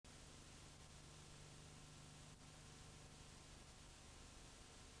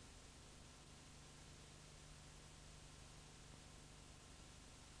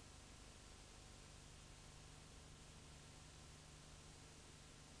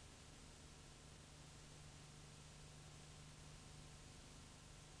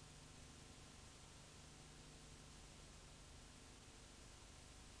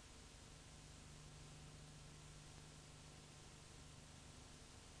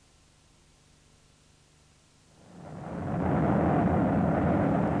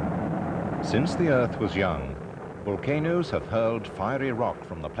Since the Earth was young, volcanoes have hurled fiery rock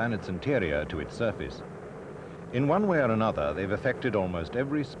from the planet's interior to its surface. In one way or another, they've affected almost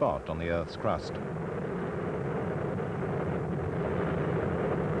every spot on the Earth's crust.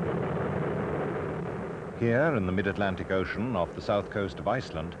 Here in the mid-Atlantic Ocean off the south coast of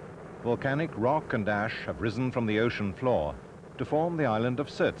Iceland, volcanic rock and ash have risen from the ocean floor to form the island of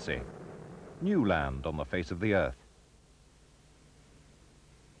Surtsey, new land on the face of the Earth.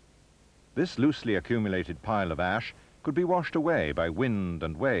 This loosely accumulated pile of ash could be washed away by wind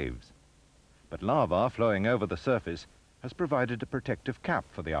and waves, but lava flowing over the surface has provided a protective cap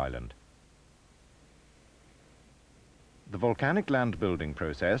for the island. The volcanic land-building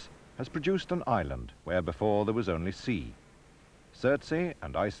process has produced an island where before there was only sea. Surtsey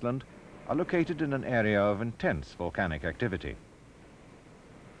and Iceland are located in an area of intense volcanic activity.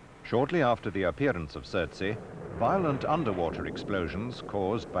 Shortly after the appearance of Surtsey, violent underwater explosions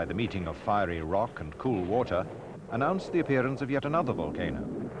caused by the meeting of fiery rock and cool water announced the appearance of yet another volcano.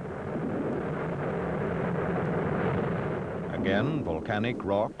 Again, volcanic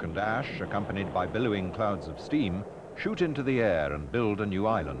rock and ash, accompanied by billowing clouds of steam, shoot into the air and build a new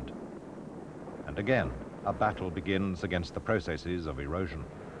island. And again, a battle begins against the processes of erosion.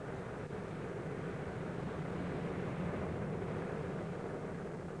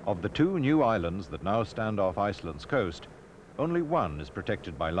 Of the two new islands that now stand off Iceland's coast, only one is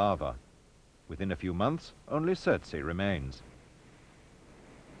protected by lava. Within a few months, only Surtsey remains.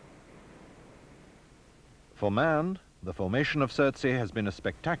 For man, the formation of Surtsey has been a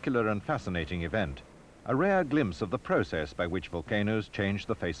spectacular and fascinating event, a rare glimpse of the process by which volcanoes change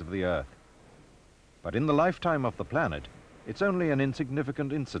the face of the Earth. But in the lifetime of the planet, it's only an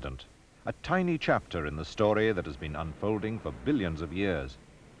insignificant incident, a tiny chapter in the story that has been unfolding for billions of years.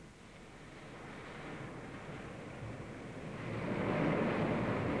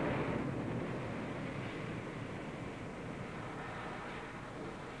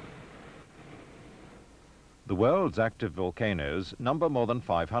 The world's active volcanoes number more than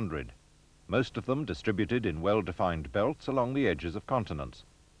 500, most of them distributed in well-defined belts along the edges of continents.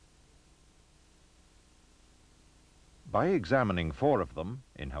 By examining 4 of them,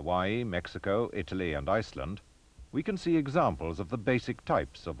 in Hawaii, Mexico, Italy, and Iceland, we can see examples of the basic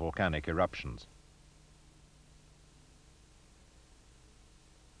types of volcanic eruptions.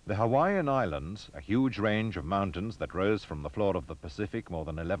 The Hawaiian Islands, a huge range of mountains that rose from the floor of the Pacific more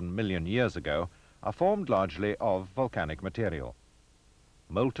than 11 million years ago, are formed largely of volcanic material.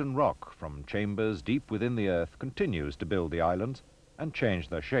 Molten rock from chambers deep within the Earth continues to build the islands and change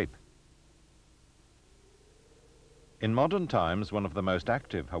their shape. In modern times, one of the most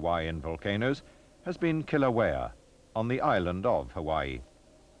active Hawaiian volcanoes has been Kilauea, on the island of Hawaii.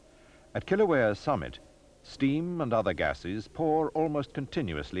 At Kilauea's summit, steam and other gases pour almost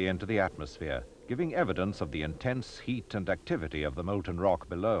continuously into the atmosphere, giving evidence of the intense heat and activity of the molten rock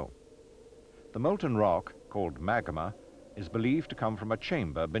below. The molten rock, called magma, is believed to come from a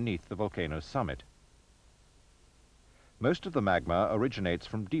chamber beneath the volcano's summit. Most of the magma originates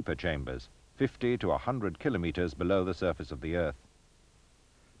from deeper chambers, 50 to 100 kilometers below the surface of the Earth.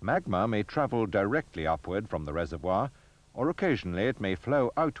 Magma may travel directly upward from the reservoir, or occasionally it may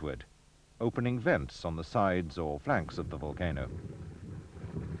flow outward, opening vents on the sides or flanks of the volcano.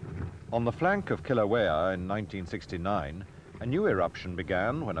 On the flank of Kilauea in 1969, a new eruption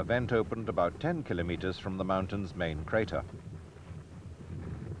began when a vent opened about 10 kilometers from the mountain's main crater.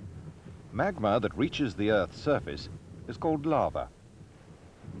 Magma that reaches the Earth's surface is called lava.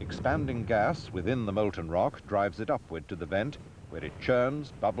 Expanding gas within the molten rock drives it upward to the vent, where it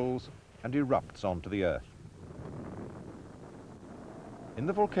churns, bubbles, and erupts onto the Earth. In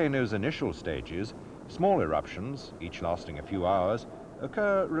the volcano's initial stages, small eruptions, each lasting a few hours,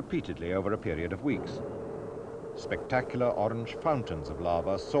 occur repeatedly over a period of weeks. Spectacular orange fountains of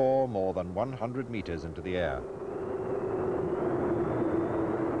lava soar more than 100 meters into the air.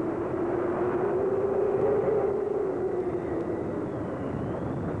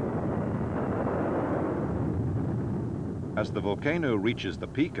 As the volcano reaches the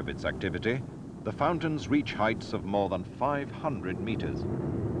peak of its activity, the fountains reach heights of more than 500 meters.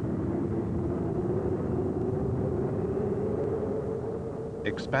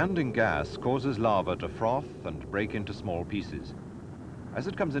 Expanding gas causes lava to froth and break into small pieces. As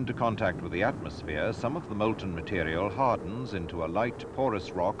it comes into contact with the atmosphere, some of the molten material hardens into a light, porous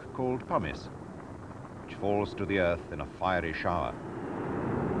rock called pumice, which falls to the Earth in a fiery shower.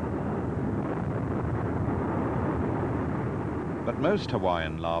 But most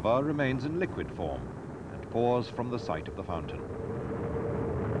Hawaiian lava remains in liquid form and pours from the site of the fountain.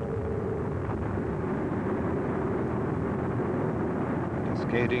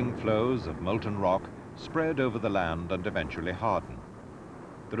 cascading flows of molten rock spread over the land and eventually harden.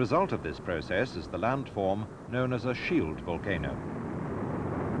 The result of this process is the landform known as a shield volcano.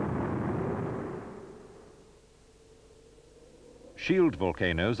 Shield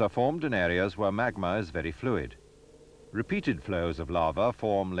volcanoes are formed in areas where magma is very fluid. Repeated flows of lava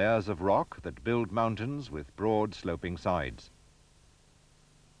form layers of rock that build mountains with broad sloping sides.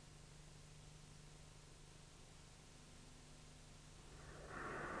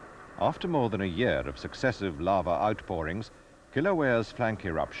 After more than a year of successive lava outpourings, Kilauea's flank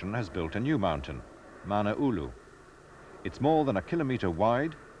eruption has built a new mountain, Mana Ulu. It's more than a kilometer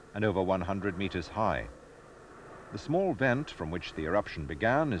wide and over 100 meters high. The small vent from which the eruption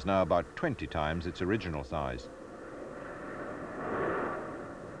began is now about 20 times its original size.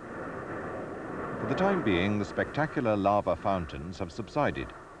 For the time being, the spectacular lava fountains have subsided,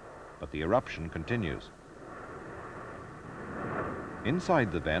 but the eruption continues.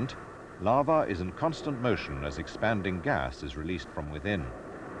 Inside the vent, lava is in constant motion as expanding gas is released from within.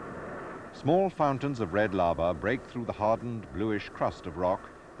 Small fountains of red lava break through the hardened bluish crust of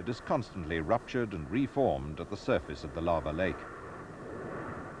rock that is constantly ruptured and reformed at the surface of the lava lake.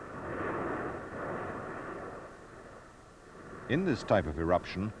 In this type of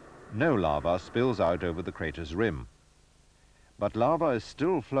eruption, no lava spills out over the crater's rim. But lava is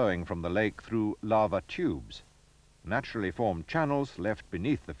still flowing from the lake through lava tubes, naturally formed channels left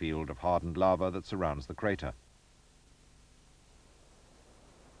beneath the field of hardened lava that surrounds the crater.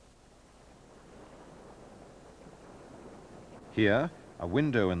 Here, a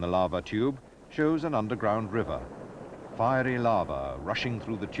window in the lava tube shows an underground river, fiery lava rushing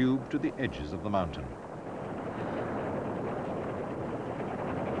through the tube to the edges of the mountain.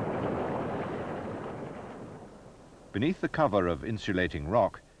 Beneath the cover of insulating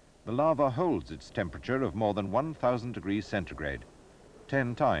rock, the lava holds its temperature of more than 1,000 degrees centigrade,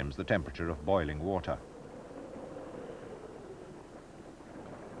 10 times the temperature of boiling water.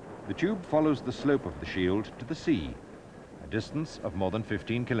 The tube follows the slope of the shield to the sea, a distance of more than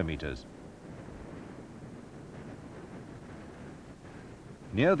 15 kilometers.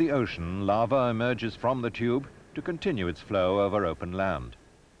 Near the ocean, lava emerges from the tube to continue its flow over open land.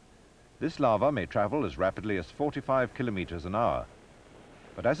 This lava may travel as rapidly as 45 kilometers an hour,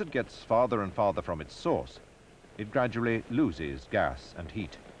 but as it gets farther and farther from its source, it gradually loses gas and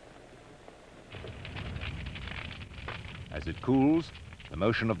heat. As it cools, the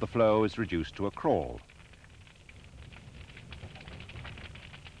motion of the flow is reduced to a crawl.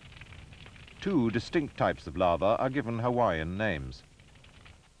 Two distinct types of lava are given Hawaiian names.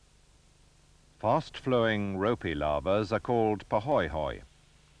 Fast-flowing, ropey lavas are called pahoihoi.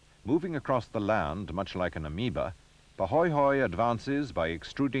 Moving across the land, much like an amoeba, pahoihoi advances by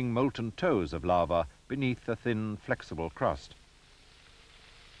extruding molten toes of lava beneath a thin, flexible crust.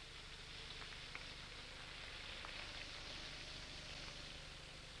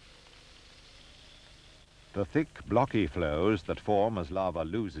 The thick, blocky flows that form as lava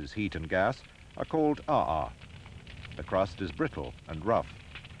loses heat and gas are called a'a. The crust is brittle and rough.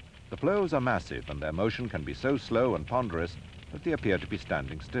 The flows are massive, and their motion can be so slow and ponderous that they appear to be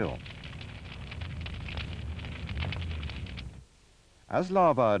standing still. As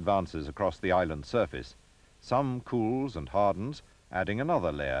lava advances across the island's surface, some cools and hardens, adding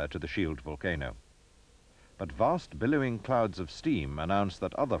another layer to the shield volcano. But vast billowing clouds of steam announce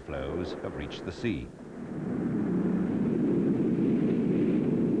that other flows have reached the sea.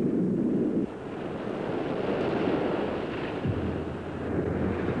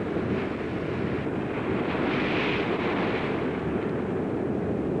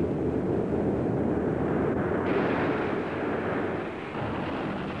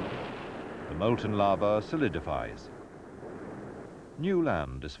 Molten lava solidifies. New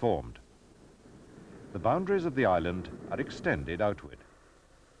land is formed. The boundaries of the island are extended outward.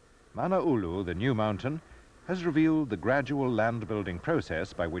 Mana Ulu, the new mountain, has revealed the gradual land-building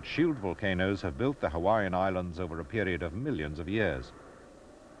process by which shield volcanoes have built the Hawaiian Islands over a period of millions of years.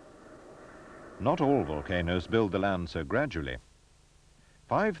 Not all volcanoes build the land so gradually.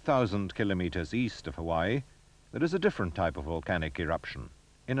 5,000 kilometers east of Hawaii, there is a different type of volcanic eruption,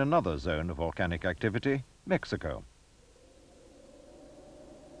 in another zone of volcanic activity, Mexico.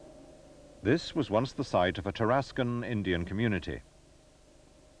 This was once the site of a Tarascan Indian community.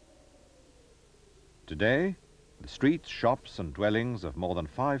 Today, the streets, shops, and dwellings of more than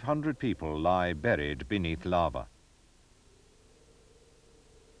 500 people lie buried beneath lava.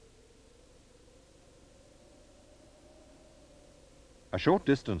 A short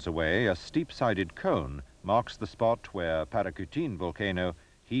distance away, a steep-sided cone marks the spot where Paracutin volcano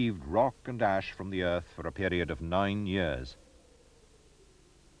heaved rock and ash from the earth for a period of 9 years.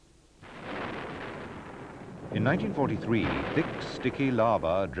 In 1943, thick, sticky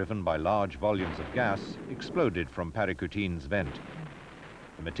lava driven by large volumes of gas exploded from Paracutine's vent.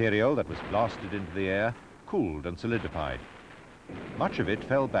 The material that was blasted into the air cooled and solidified. Much of it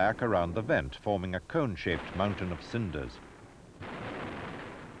fell back around the vent, forming a cone-shaped mountain of cinders.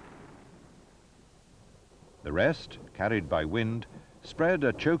 The rest, carried by wind, spread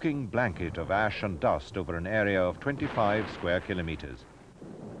a choking blanket of ash and dust over an area of 25 square kilometers.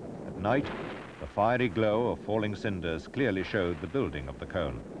 At night, the fiery glow of falling cinders clearly showed the building of the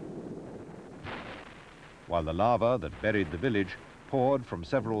cone, while the lava that buried the village poured from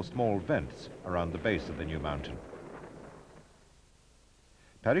several small vents around the base of the new mountain.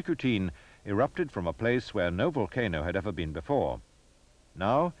 Paracutine erupted from a place where no volcano had ever been before.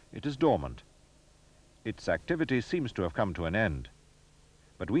 Now it is dormant. Its activity seems to have come to an end.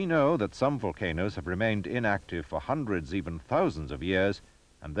 But we know that some volcanoes have remained inactive for hundreds, even thousands of years,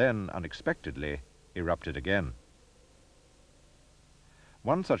 and then, unexpectedly, erupted again.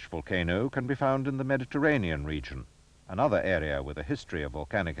 One such volcano can be found in the Mediterranean region, another area with a history of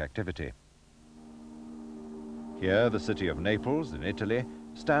volcanic activity. Here, the city of Naples, in Italy,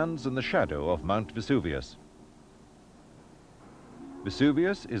 stands in the shadow of Mount Vesuvius.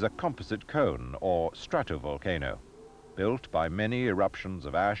 Vesuvius is a composite cone, or stratovolcano, built by many eruptions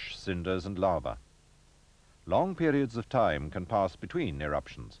of ash, cinders, and lava. Long periods of time can pass between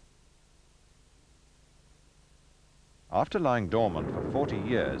eruptions. After lying dormant for 40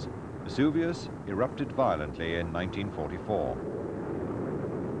 years, Vesuvius erupted violently in 1944.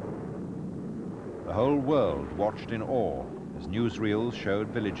 The whole world watched in awe as newsreels showed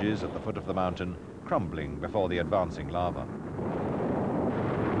villages at the foot of the mountain crumbling before the advancing lava.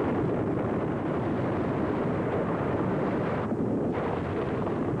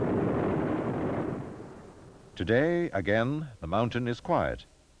 Today, again, the mountain is quiet.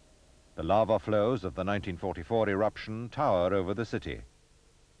 The lava flows of the 1944 eruption tower over the city.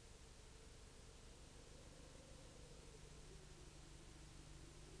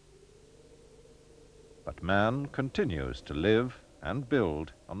 But man continues to live and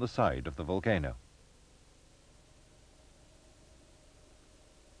build on the side of the volcano.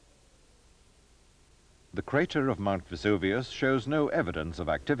 The crater of Mount Vesuvius shows no evidence of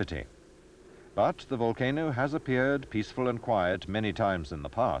activity. But the volcano has appeared peaceful and quiet many times in the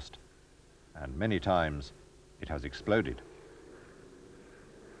past, and many times it has exploded.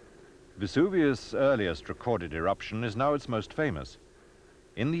 Vesuvius' earliest recorded eruption is now its most famous.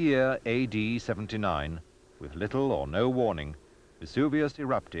 In the year AD 79, with little or no warning, Vesuvius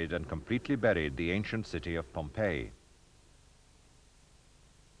erupted and completely buried the ancient city of Pompeii.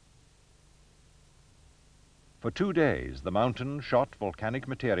 For 2 days, the mountain shot volcanic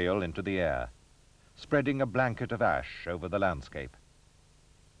material into the air, spreading a blanket of ash over the landscape.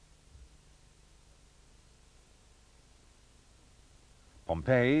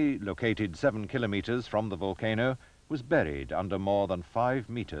 Pompeii, located 7 kilometers from the volcano, was buried under more than 5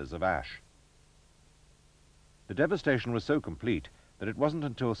 meters of ash. The devastation was so complete that it wasn't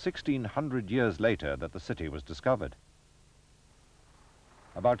until 1,600 years later that the city was discovered.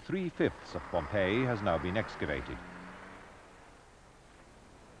 About 3/5 of Pompeii has now been excavated.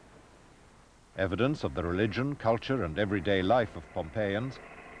 Evidence of the religion, culture, and everyday life of Pompeians,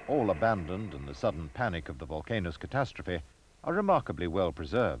 all abandoned in the sudden panic of the volcano's catastrophe, are remarkably well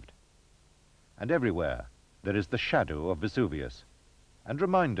preserved. And everywhere there is the shadow of Vesuvius, and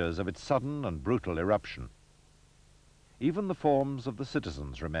reminders of its sudden and brutal eruption. Even the forms of the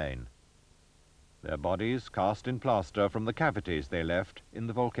citizens remain, their bodies cast in plaster from the cavities they left in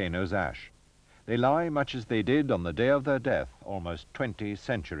the volcano's ash. They lie much as they did on the day of their death almost 20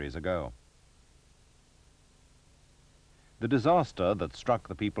 centuries ago. The disaster that struck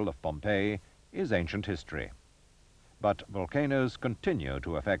the people of Pompeii is ancient history. But volcanoes continue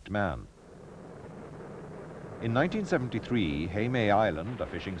to affect man. In 1973, Heimaey Island, a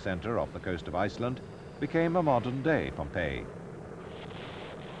fishing center off the coast of Iceland, became a modern-day Pompeii.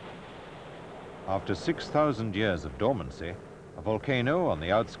 After 6,000 years of dormancy, a volcano on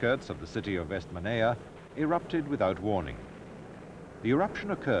the outskirts of the city of Vestmannaeyja erupted without warning. The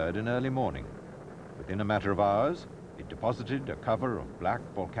eruption occurred in early morning. Within a matter of hours, it deposited a cover of black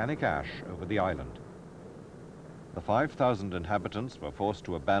volcanic ash over the island. The 5,000 inhabitants were forced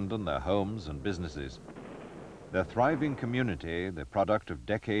to abandon their homes and businesses. Their thriving community, the product of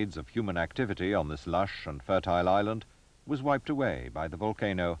decades of human activity on this lush and fertile island, was wiped away by the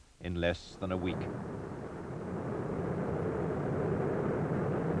volcano in less than a week.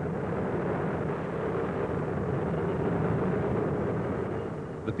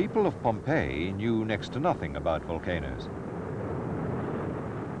 The people of Pompeii knew next to nothing about volcanoes.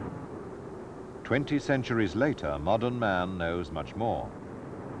 20 centuries later, modern man knows much more.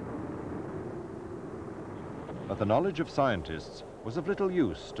 But the knowledge of scientists was of little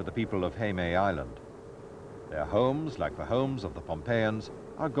use to the people of Heme Island. Their homes, like the homes of the Pompeians,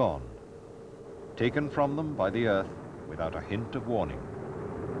 are gone, taken from them by the earth without a hint of warning.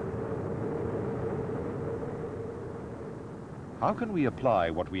 How can we apply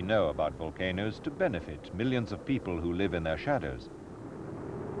what we know about volcanoes to benefit millions of people who live in their shadows?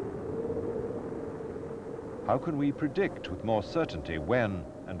 How can we predict with more certainty when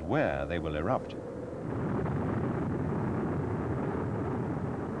and where they will erupt?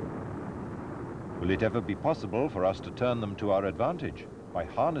 Will it ever be possible for us to turn them to our advantage by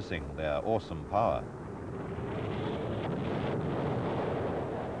harnessing their awesome power?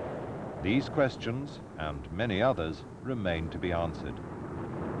 These questions, and many others, remain to be answered.